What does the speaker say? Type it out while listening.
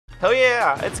Hell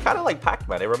yeah, it's kind of like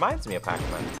Pac-Man. It reminds me of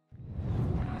Pac-Man.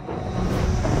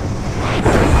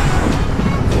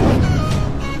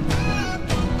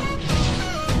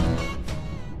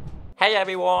 Hey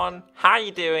everyone, how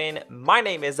you doing? My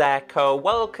name is Echo.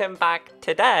 Welcome back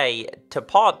today to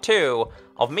part 2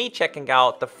 of me checking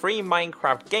out the free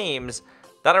Minecraft games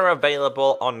that are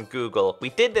available on Google. We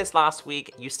did this last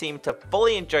week. You seem to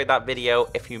fully enjoy that video.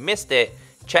 If you missed it,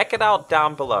 check it out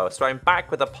down below. So I'm back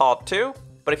with a part 2,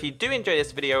 but if you do enjoy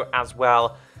this video as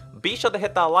well, be sure to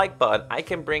hit that like button. I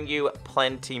can bring you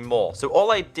plenty more. So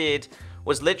all I did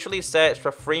was literally search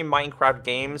for free Minecraft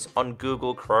games on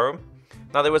Google Chrome.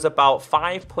 Now there was about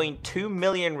 5.2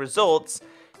 million results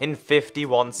in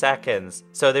 51 seconds.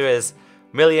 So there is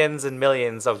millions and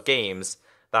millions of games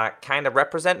that kind of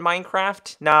represent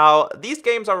Minecraft. Now these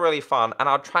games are really fun, and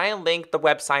I'll try and link the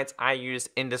websites I use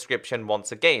in description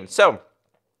once again. So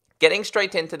getting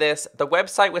straight into this, the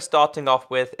website we're starting off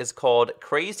with is called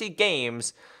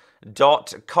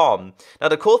crazygames.com. Now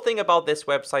the cool thing about this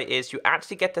website is you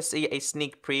actually get to see a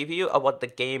sneak preview of what the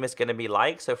game is going to be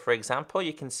like. So for example,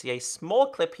 you can see a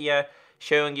small clip here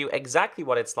showing you exactly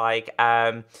what it's like.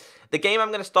 The game I'm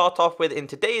going to start off with in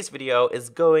today's video is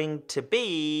going to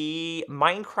be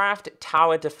Minecraft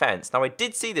Tower Defense. Now I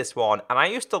did see this one, and I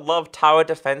used to love tower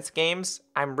defense games.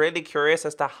 I'm really curious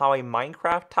as to how a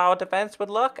Minecraft Tower Defense would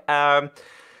look.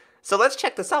 So let's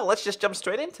check this out. Let's just jump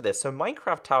straight into this. So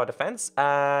Minecraft Tower Defense,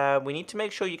 we need to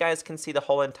make sure you guys can see the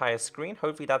whole entire screen.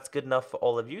 Hopefully that's good enough for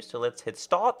all of you. So let's hit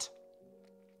start.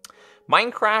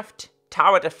 Minecraft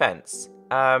Tower Defense.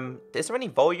 Is there any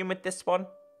volume with this one?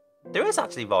 There is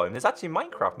actually volume. There's actually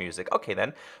Minecraft music. Okay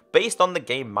then. Based on the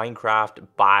game Minecraft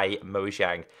by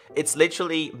Mojang. It's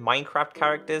literally Minecraft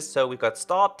characters. So we've got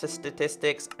start to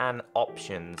statistics and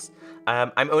options.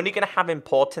 I'm only going to have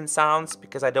important sounds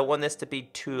because I don't want this to be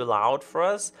too loud for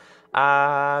us.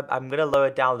 I'm going to lower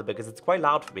it down a little bit because it's quite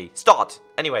loud for me. Start.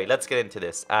 Anyway, let's get into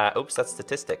this. Oops, that's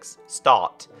statistics.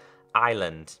 Start.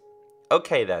 Island.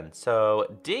 Okay then. So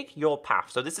dig your path.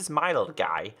 So this is my little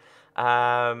guy.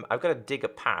 I've got to dig a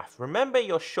path. Remember,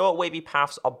 your short wavy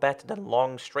paths are better than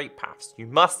long straight paths. You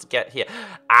must get here.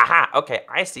 Aha! Okay,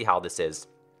 I see how this is.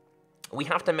 We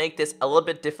have to make this a little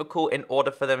bit difficult in order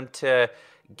for them to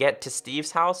get to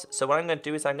Steve's house. So what I'm going to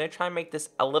do is I'm going to try and make this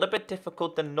a little bit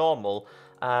difficult than normal.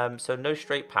 So no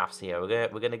straight paths here.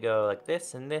 We're gonna go like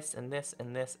this and this and this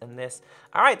and this and this.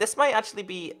 All right, this might actually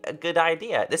be a good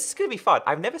idea. This is gonna be fun.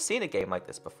 I've never seen a game like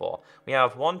this before. We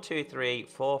have 1, 2, 3,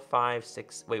 4, 5,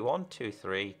 6. Wait, 1, 2,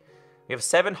 3. We have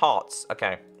 7 hearts.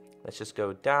 Okay, let's just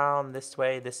go down this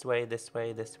way, this way, this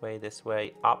way, this way, this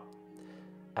way, up.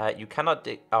 You cannot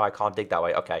dig. Oh, I can't dig that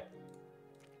way. Okay.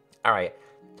 All right.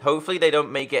 Hopefully they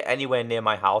don't make it anywhere near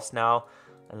my house now.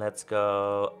 And let's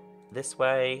go this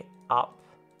way, up.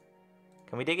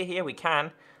 Can we dig it here? We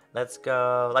can. Let's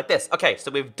go like this. Okay,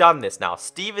 so we've done this now.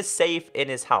 Steve is safe in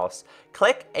his house.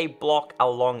 Click a block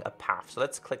along a path. So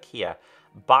let's click here.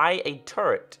 Buy a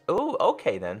turret. Oh,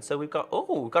 okay then. So we've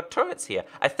got turrets here.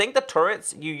 I think the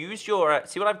turrets, you use your,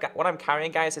 see what I've got, what I'm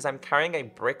carrying, guys, is I'm carrying a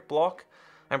brick block.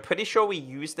 I'm pretty sure we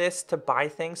use this to buy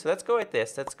things. So let's go with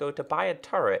this. Let's go to buy a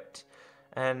turret.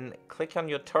 And click on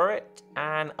your turret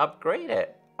and upgrade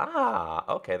it. Ah,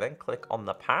 okay, then click on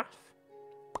the path.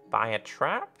 Buy a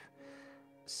trap.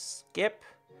 Skip.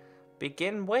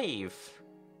 Begin wave.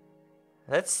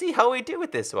 Let's see how we do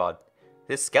with this one.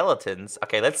 There's skeletons.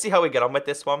 Okay, let's see how we get on with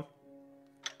this one.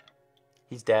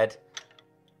 He's dead.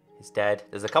 He's dead.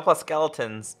 There's a couple of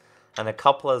skeletons and a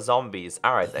couple of zombies.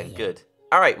 Alright then, good.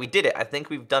 Alright, we did it. I think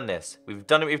we've done this. We've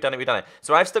done it, we've done it, we've done it.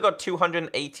 So I've still got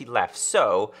 280 left.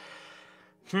 So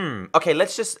okay,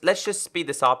 let's just speed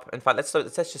this up. In fact, let's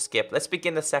just skip. Let's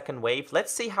begin the second wave.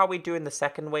 Let's see how we do in the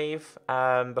second wave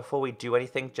before we do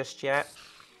anything just yet.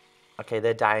 Okay,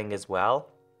 they're dying as well.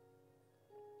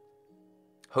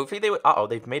 Hopefully they would. Uh-oh,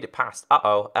 they've made it past.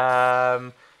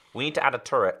 Uh-oh. We need to add a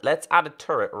turret. Let's add a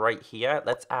turret right here.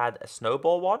 Let's add a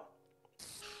snowball one.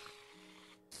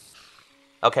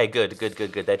 Okay, good.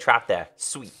 They're trapped there.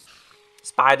 Sweet.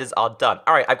 Spiders are done.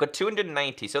 All right, I've got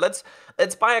 290. So let's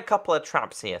buy a couple of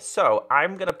traps here. So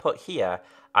I'm gonna put here.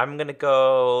 I'm gonna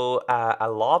go a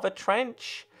lava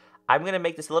trench. I'm gonna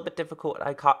make this a little bit difficult.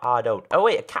 I can't. Oh, I don't. Oh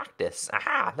wait, a cactus.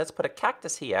 Aha! Let's put a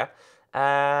cactus here.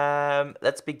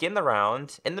 Let's begin the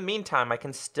round. In the meantime, I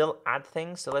can still add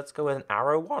things. So let's go with an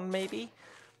arrow one, maybe.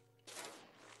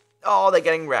 Oh, they're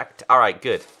getting wrecked. All right,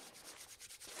 good.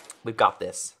 We've got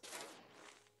this.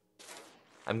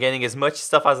 I'm getting as much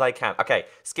stuff as I can. Okay,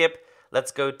 skip.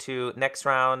 Let's go to next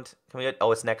round. Can we go?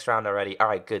 Oh, it's next round already. All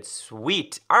right, good.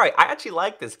 Sweet. All right, I actually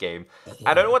like this game.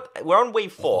 I don't know what... We're on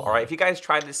wave 4. All right, if you guys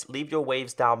try this, leave your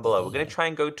waves down below. We're going to try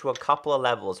and go to a couple of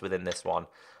levels within this one.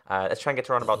 Let's try and get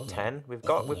to around about 10. We've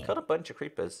killed a bunch of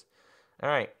creepers. All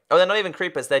right. Oh, they're not even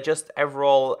creepers. They're just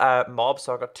overall mobs.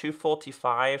 So I got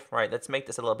 245. Right, let's make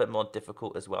this a little bit more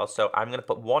difficult as well. So I'm going to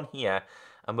put one here,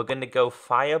 and we're going to go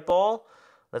fireball.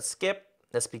 Let's skip.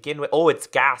 Let's begin with... Oh, it's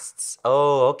ghasts.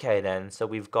 Oh, okay then. So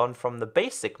we've gone from the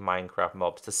basic Minecraft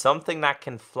mobs to something that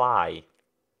can fly.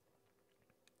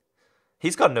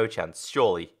 He's got no chance,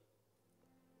 surely.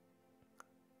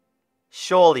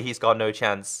 Surely he's got no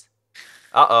chance.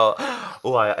 Uh-oh.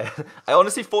 Oh, I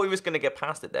honestly thought he was going to get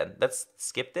past it then. Let's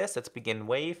skip this. Let's begin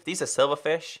wave. These are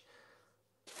silverfish.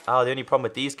 Oh, the only problem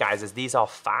with these guys is these are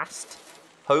fast.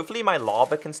 Hopefully my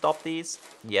lava can stop these.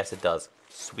 Yes, it does.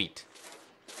 Sweet.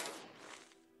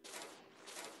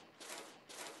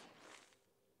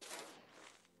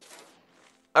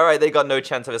 Alright, they got no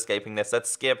chance of escaping this. Let's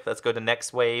skip. Let's go to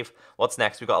next wave. What's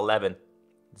next? We got 11.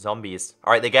 Zombies.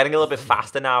 Alright, they're getting a little bit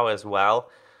faster now as well.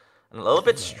 And a little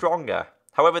bit stronger.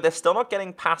 However, they're still not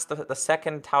getting past the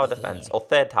second tower defense. Or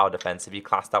third tower defense, if you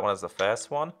class that one as the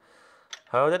first one.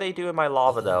 How do they do in my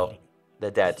lava, though? They're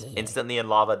dead. Instantly in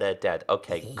lava, they're dead.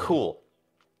 Okay, cool.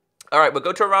 Alright, we'll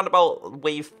go to around about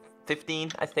wave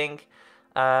 15, I think.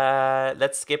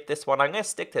 Let's skip this one. I'm going to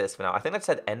stick to this for now. I think that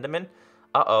said Enderman.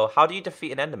 Uh-oh, how do you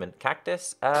defeat an Enderman?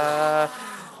 Cactus?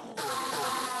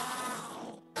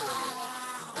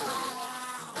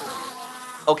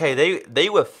 Okay, they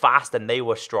were fast and they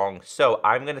were strong. So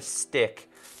I'm going to stick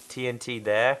TNT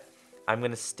there. I'm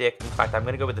going to stick... In fact, I'm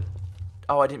going to go with the...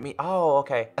 Oh, I didn't mean... Oh,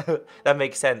 okay. That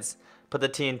makes sense. Put the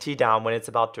TNT down when it's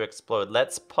about to explode.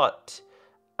 Let's put...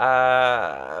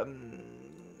 Let's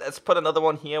put another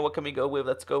one here. What can we go with?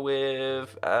 Let's go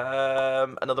with...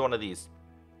 another one of these.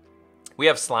 We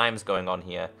have slimes going on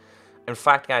here. In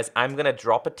fact, guys, I'm going to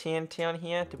drop a TNT on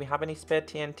here. Do we have any spare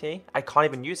TNT? I can't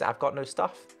even use it. I've got no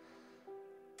stuff.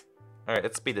 Alright,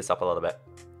 let's speed this up a little bit.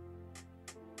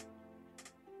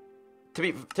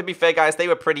 To be fair, guys, they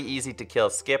were pretty easy to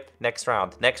kill. Skip. Next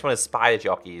round. Next one is spider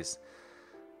jockeys.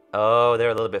 Oh,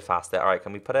 they're a little bit faster. Alright,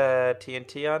 can we put a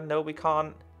TNT on? No, we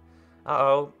can't.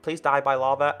 Uh-oh. Please die by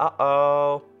lava.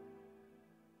 Uh-oh.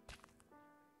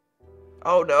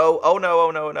 Oh no, oh no,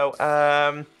 oh no, no.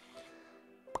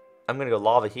 I'm gonna go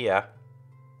lava here.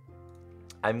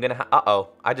 I'm gonna uh-oh.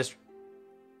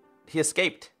 He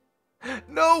escaped.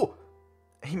 No!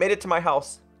 He made it to my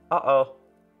house. Uh-oh.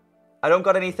 I don't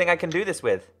got anything I can do this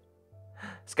with.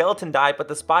 Skeleton died, but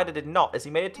the spider did not. Has he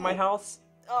made it to my house?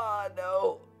 Oh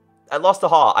no. I lost a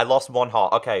heart. I lost one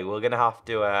heart. Okay, we're gonna have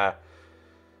to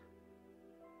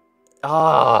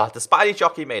the Spidey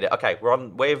jockey made it. Okay, we're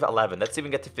on wave 11. Let's see if we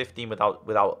can get to 15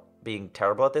 without being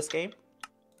terrible at this game.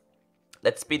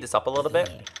 Let's speed this up a little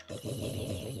bit.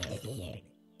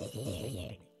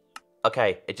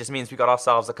 Okay, it just means we got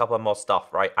ourselves a couple of more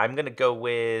stuff, right? I'm going to go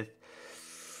with...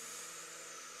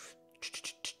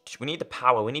 We need the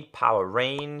power. We need power.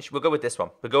 Range. We'll go with this one.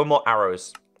 We'll go with more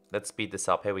arrows. Let's speed this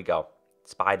up. Here we go.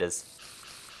 Spiders.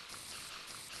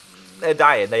 They're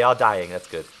dying. They are dying. That's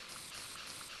good.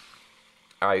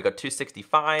 Alright, we got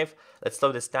 265. Let's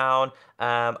slow this down.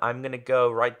 I'm going to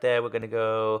go right there. We're going to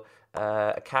go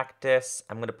a cactus.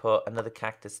 I'm going to put another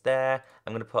cactus there.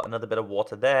 I'm going to put another bit of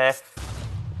water there.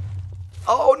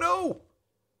 Oh, no!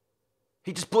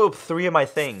 He just blew up 3 of my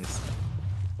things.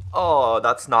 Oh,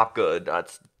 that's not good.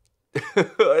 That's...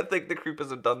 I think the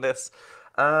creepers have done this.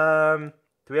 Do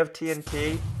we have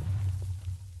TNT? Do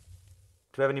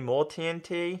we have any more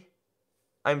TNT?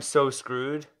 I'm so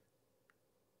screwed.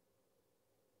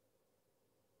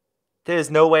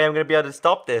 There's no way I'm going to be able to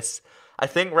stop this. I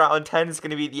think round 10 is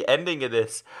going to be the ending of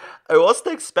this. I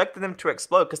wasn't expecting them to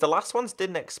explode because the last ones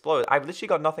didn't explode. I've literally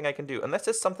got nothing I can do. Unless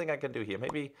there's something I can do here.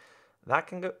 Maybe that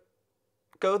can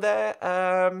go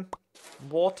there.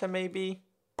 Water maybe.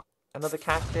 Another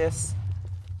cactus.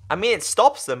 I mean, it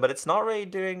stops them, but it's not really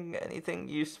doing anything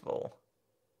useful.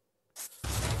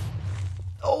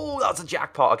 Oh, that's a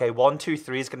jackpot. Okay, 1, 2,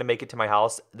 3 is going to make it to my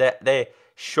house.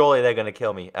 Surely they're going to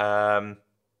kill me.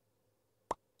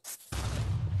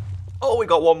 Oh, we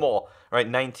got one more. Right,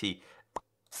 90.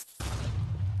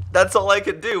 That's all I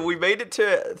can do. We made it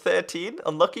to 13.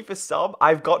 Unlucky for some.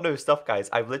 I've got no stuff, guys.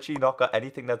 I've literally not got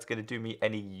anything that's going to do me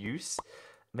any use.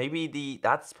 Maybe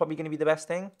that's probably going to be the best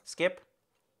thing. Skip.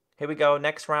 Here we go.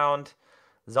 Next round.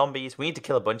 Zombies. We need to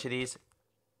kill a bunch of these.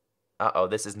 Uh-oh,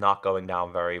 this is not going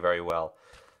down very, very well.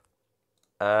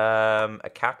 A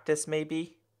cactus,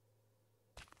 maybe?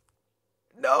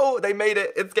 No, they made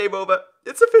it. It's game over.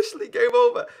 It's officially game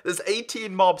over. There's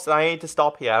 18 mobs and I need to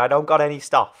stop here. And I don't got any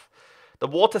stuff. The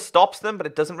water stops them, but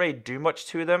it doesn't really do much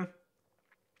to them.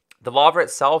 The lava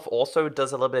itself also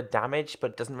does a little bit of damage, but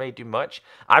it doesn't really do much.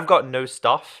 I've got no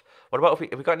stuff. What about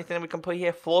if we got anything that we can put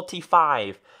here?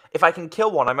 45. If I can kill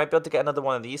one, I might be able to get another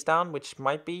one of these down, which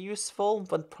might be useful,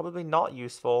 but probably not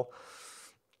useful.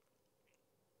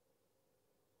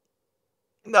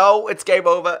 No, it's game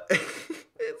over.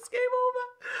 It's game over.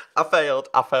 I failed.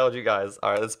 I failed you guys.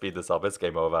 All right, let's speed this up. It's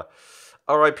game over.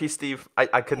 R.I.P. Steve.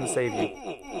 I couldn't save you.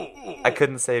 I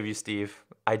couldn't save you, Steve.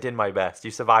 I did my best.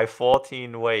 You survived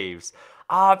 14 waves.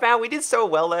 Ah, man, we did so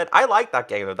well then. I like that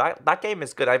game, though. That game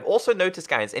is good. I've also noticed,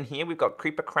 guys, in here we've got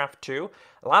Creepercraft 2.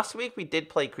 Last week we did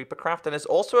play Creepercraft, and there's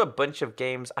also a bunch of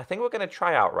games I think we're going to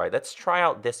try out, right? Let's try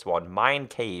out this one, Mine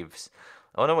Caves.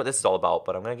 I don't know what this is all about,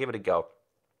 but I'm going to give it a go.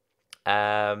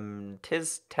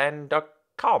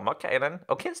 Tis10.com. Okay, then.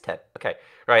 Oh, Kids10. Okay.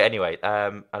 Right, anyway.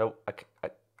 Oh,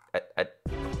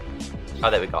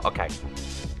 there we go. Okay.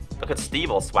 Look at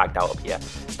Steve all swagged out up here.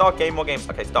 Start game, more games.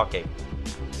 Okay, start game.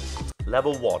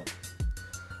 Level 1.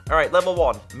 Alright, level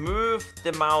 1. Move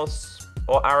the mouse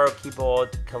or arrow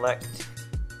keyboard, collect.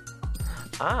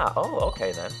 Ah, oh,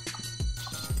 okay then.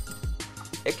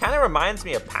 It kind of reminds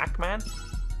me of Pac-Man.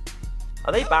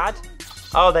 Are they bad?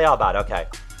 Oh, they are bad, okay.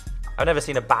 I've never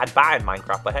seen a bad bat in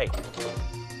Minecraft, but hey.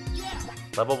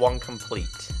 Level 1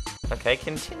 complete. Okay,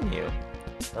 continue.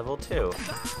 Level 2.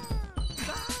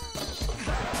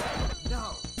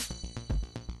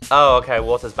 Oh, okay,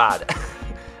 water's bad.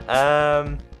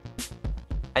 I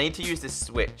need to use this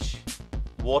switch.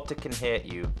 Water can hit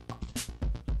you.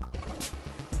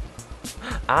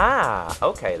 Ah,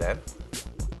 okay then.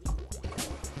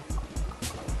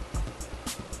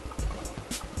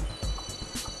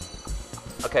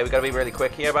 Okay, we gotta be really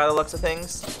quick here by the looks of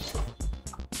things.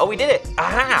 Oh, we did it!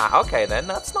 Aha! Okay then,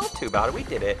 that's not too bad. We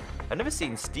did it. I've never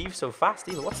seen Steve so fast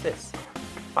either. What's this?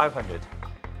 500.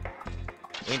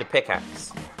 We need a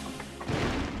pickaxe.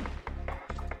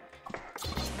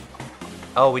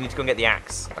 Oh, we need to go and get the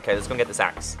axe. Okay, let's go and get this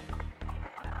axe.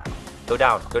 Go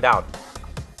down, go down.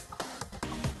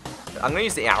 I'm gonna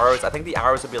use the arrows. I think the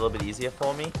arrows will be a little bit easier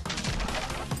for me.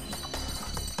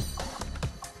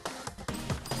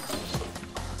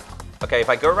 Okay, if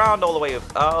I go around all the way...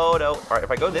 Oh, no. Alright,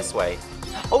 if I go this way...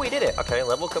 Oh, we did it. Okay,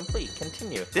 level complete.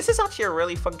 Continue. This is actually a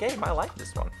really fun game. I like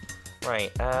this one.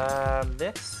 Right,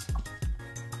 this.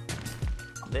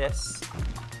 This.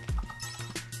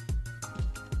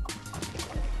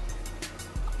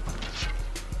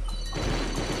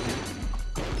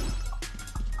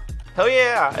 Hell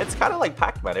yeah! It's kind of like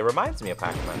Pac-Man. It reminds me of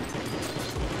Pac-Man.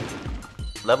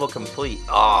 Level complete.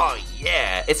 Oh,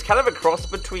 yeah. It's kind of a cross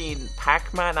between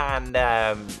Pac-Man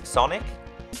and Sonic.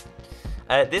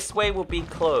 This way will be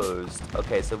closed.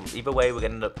 Okay, so either way, we're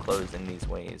going to end up closing these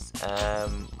ways.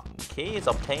 Key is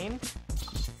obtained.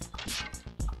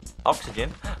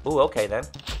 Oxygen. Ooh, okay then.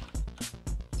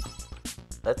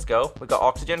 Let's go. We got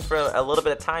oxygen for a little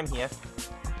bit of time here.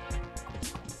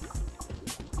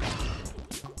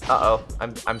 Uh-oh,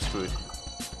 I'm screwed.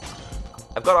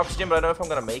 I've got oxygen, but I don't know if I'm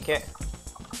gonna make it.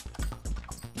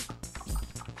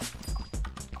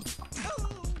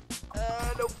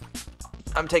 Nope.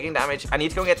 I'm taking damage. I need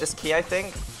to go get this key, I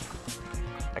think.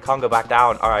 I can't go back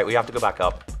down. Alright, we have to go back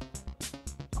up.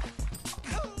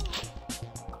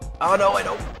 Oh no, I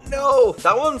don't. No!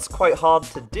 That one's quite hard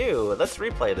to do. Let's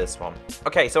replay this one.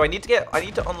 Okay, so I need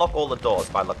to unlock all the doors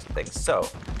by looks of things. So,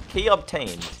 key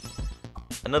obtained.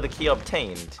 Another key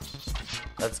obtained.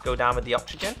 Let's go down with the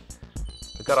oxygen.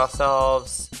 We've got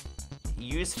ourselves...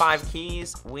 Use 5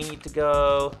 keys. We need to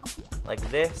go like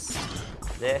this,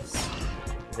 this,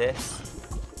 this,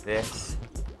 this.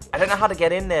 I don't know how to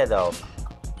get in there, though.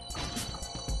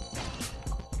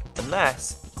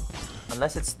 Unless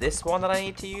it's this one that I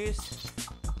need to use.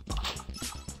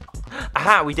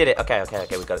 Aha, we did it. Okay, we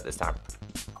got it this time.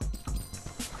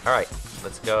 All right,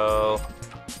 let's go.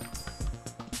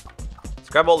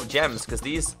 Grab all the gems, because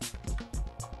these...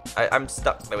 I'm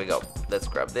stuck. There we go. Let's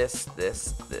grab this,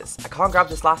 this, this. I can't grab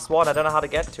this last one. I don't know how to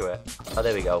get to it. Oh,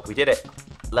 there we go. We did it.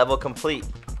 Level complete.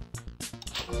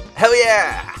 Hell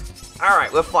yeah!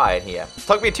 Alright, we're flying here.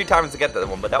 Took me 2 times to get that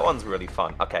one, but that one's really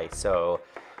fun. Okay, so...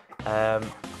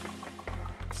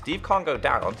 Steve can't go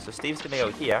down, so Steve's going to go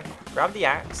here. Grab the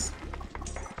axe.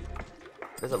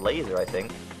 There's a laser, I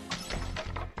think.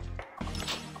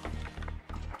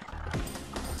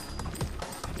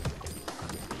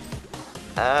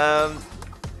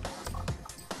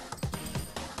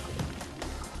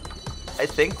 I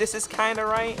think this is kind of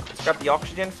right. Let's grab the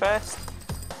oxygen first.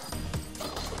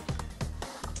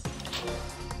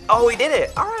 Oh, we did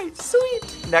it. All right,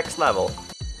 sweet. Next level.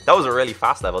 That was a really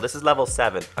fast level. This is level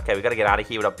 7. Okay, we got to get out of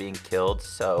here without being killed.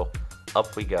 So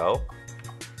up we go.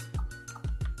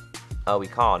 Oh, we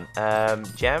can't.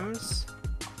 Gems.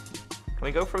 Can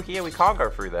we go through here? We can't go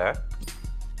through there.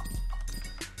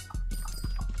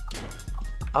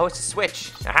 Oh, it's a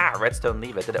switch. Aha, redstone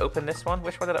lever. Did it open this one?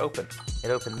 Which one did it open? It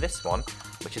opened this one,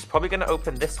 which is probably going to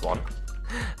open this one.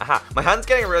 Aha, my hand's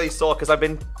getting really sore because I've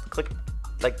been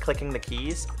clicking the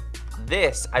keys.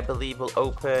 This, I believe, will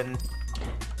open...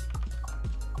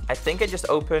 I think I just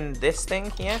opened this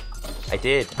thing here. I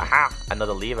did. Aha,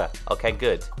 another lever. Okay,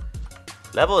 good.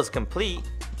 Level is complete.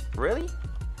 Really?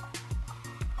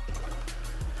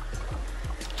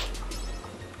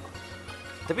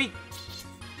 Did we...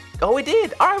 Oh, we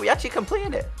did. All right, we actually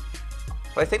completed it.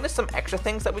 But I think there's some extra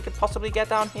things that we could possibly get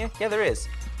down here. Yeah, there is.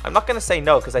 I'm not going to say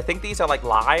no, because I think these are like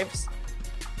lives.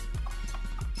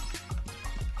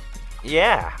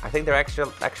 Yeah, I think they're extra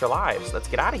lives. Let's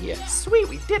get out of here. Sweet,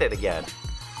 we did it again.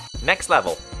 Next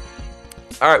level.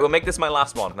 All right, we'll make this my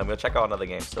last one. Then we'll check out another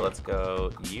game. So let's go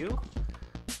you.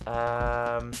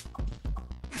 Oh,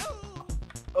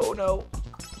 no.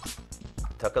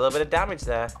 Took a little bit of damage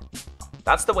there.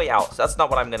 That's the way out. So that's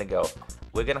not what I'm going to go.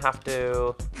 We're going to have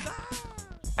to...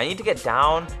 I need to get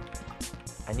down.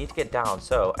 I need to get down.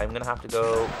 So I'm going to have to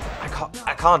go...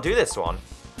 I can't do this one.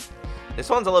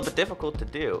 This one's a little bit difficult to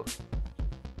do.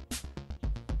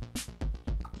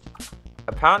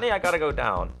 Apparently, I got to go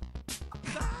down.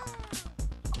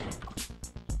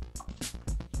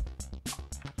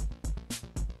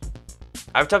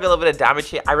 I've took a little bit of damage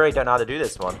here. I really don't know how to do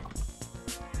this one.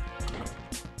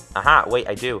 Aha, wait,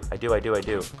 I do. I do. I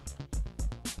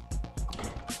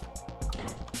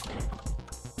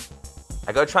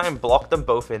gotta try and block them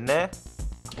both in there.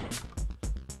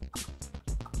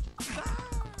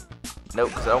 Nope,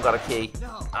 because I don't got a key.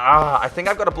 Ah, I think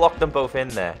I've got to block them both in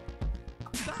there.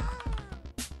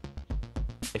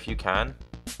 If you can.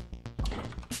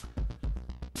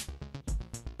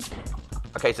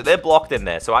 Okay, so they're blocked in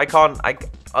there, so I can't...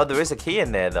 Oh, there is a key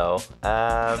in there, though.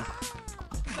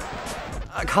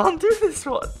 I can't do this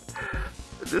one.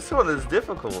 This one is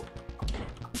difficult.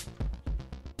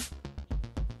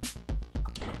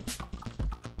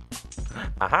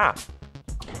 Aha.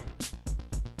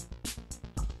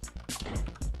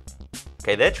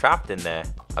 Okay, they're trapped in there.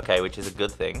 Okay, which is a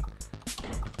good thing.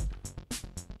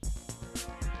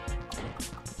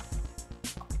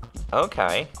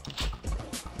 Okay.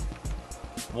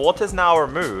 Water's now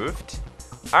removed.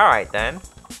 Alright then.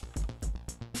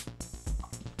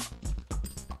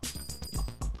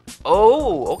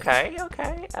 Oh, okay. I'm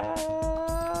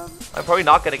probably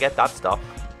not going to get that stuff.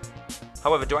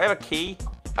 However, do I have a key?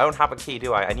 I don't have a key,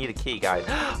 do I? I need a key, guys.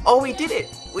 Oh, we did it.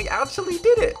 We actually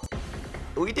did it.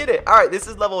 We did it. Alright, this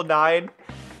is level 9.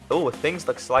 Oh, things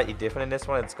look slightly different in this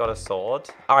one. It's got a sword.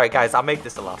 Alright, guys, I'll make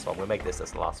this the last one. We'll make this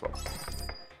as the last one.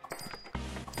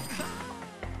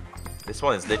 This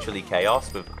one is literally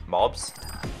chaos with mobs.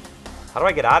 How do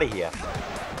I get out of here?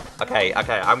 Okay,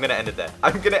 I'm going to end it there.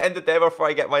 I'm going to end it there before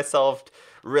I get myself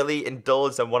really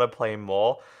indulged and want to play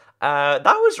more. That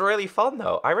was really fun,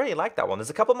 though. I really like that one. There's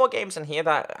a couple more games in here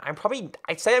that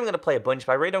I'd say I'm going to play a bunch,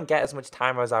 but I really don't get as much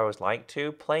time as I would like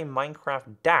to. Play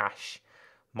Minecraft Dash.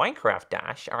 Minecraft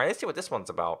Dash? Alright, let's see what this one's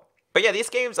about. But yeah, these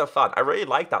games are fun. I really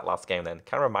like that last game then.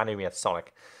 Kind of reminded me of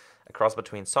Sonic. A cross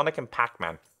between Sonic and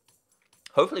Pac-Man.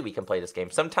 Hopefully we can play this game.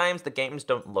 Sometimes the games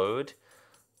don't load.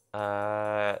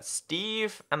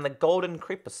 Steve and the Golden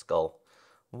Creeper Skull.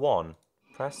 1.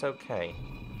 Press OK.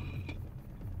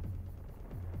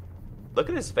 Look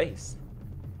at his face.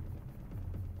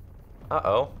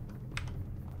 Uh-oh.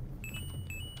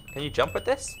 Can you jump with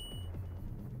this?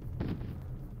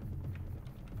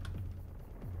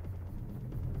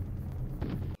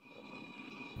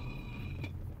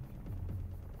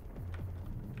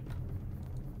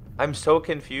 I'm so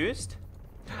confused.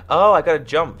 Oh, I gotta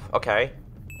jump. Okay.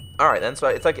 Alright then, so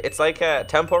it's like a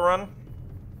tempo run.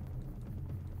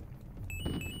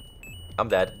 I'm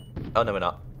dead. Oh no, we're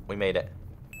not. We made it.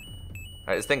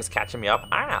 Alright, this thing's catching me up.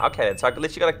 Ah, okay then. So I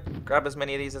literally gotta grab as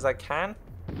many of these as I can.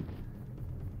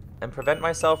 And prevent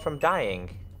myself from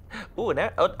dying. Ooh, no.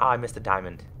 Oh, I missed a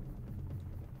diamond.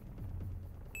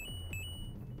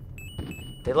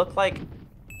 They look like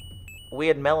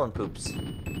weird melon poops.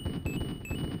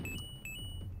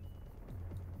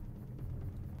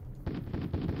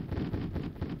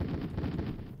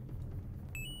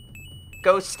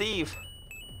 Go, Steve!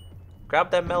 Grab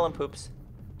them melon poops.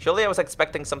 Surely I was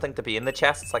expecting something to be in the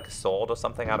chest. It's like a sword or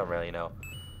something. I don't really know.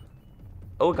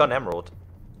 Oh, we got an emerald.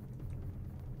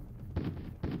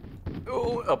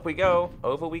 Ooh, up we go.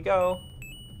 Over we go.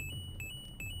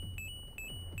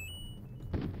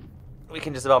 We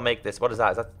can just about make this. What is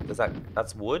that?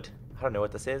 That's wood? I don't know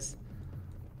what this is.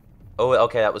 Oh,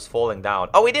 okay, that was falling down.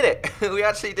 Oh, we did it! We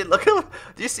actually did. Look at.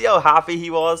 Do you see how happy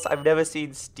he was? I've never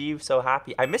seen Steve so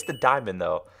happy. I missed the diamond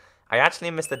though. I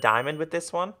actually missed the diamond with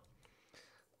this one.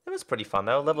 It was pretty fun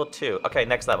though. Level 2. Okay,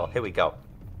 next level. Here we go.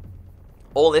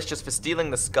 All this just for stealing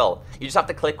the skull. You just have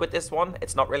to click with this one.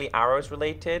 It's not really arrows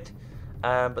related.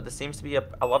 But there seems to be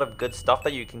a lot of good stuff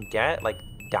that you can get. Like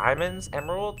diamonds,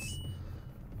 emeralds.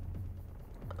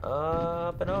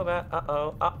 Up and over.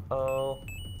 Uh-oh. Uh-oh.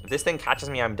 If this thing catches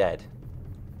me, I'm dead.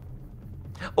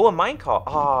 Oh, a minecart.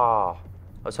 Ah. I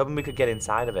was hoping we could get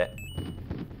inside of it.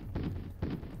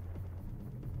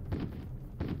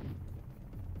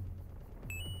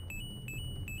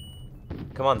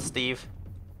 Come on, Steve.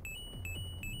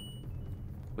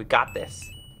 We got this.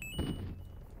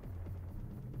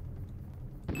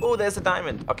 Oh, there's a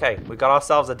diamond. Okay, we got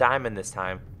ourselves a diamond this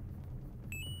time.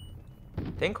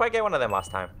 Didn't quite get one of them last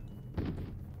time.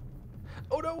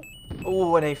 Oh, no.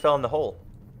 Oh, and he fell in the hole.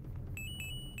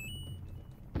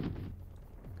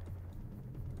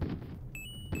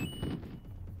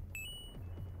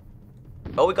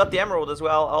 Oh, we got the emerald as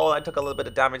well. Oh, I took a little bit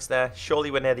of damage there.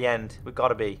 Surely we're near the end. We've got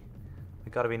to be.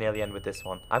 We've got to be near the end with this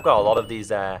one. I've got a lot of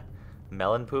these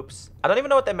melon poops. I don't even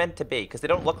know what they're meant to be because they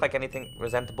don't look like anything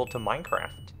resemblable to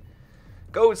Minecraft.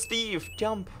 Go, Steve!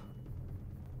 Jump!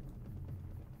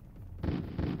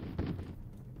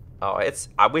 Oh, it's...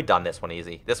 we've done this one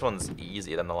easy. This one's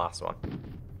easier than the last one.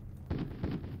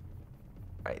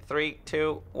 Alright, 3,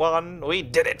 2, 1. We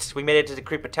did it! We made it to the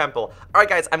Creeper Temple. Alright,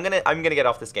 guys, I'm gonna get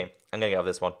off this game. I'm gonna get off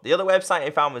this one. The other website I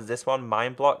found was this one,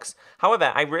 Mindblocks.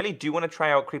 However, I really do want to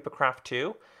try out Creepercraft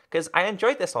 2, because I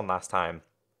enjoyed this one last time.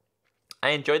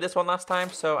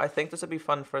 So I think this would be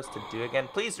fun for us to do again.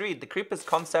 Please read, the Creeper's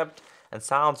concept and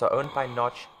sounds are owned by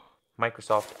Notch,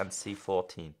 Microsoft, and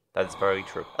C14. That is very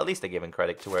true. At least they're giving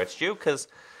credit to where it's due, because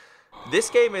this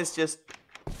game is just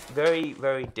very,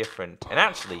 very different. And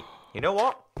actually, you know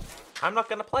what? I'm not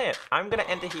going to play it. I'm going to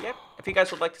end it here. If you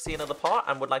guys would like to see another part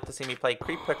and would like to see me play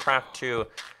Creepercraft 2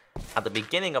 at the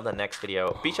beginning of the next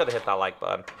video, be sure to hit that like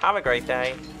button. Have a great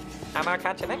day, and I'll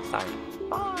catch you next time.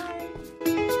 Bye!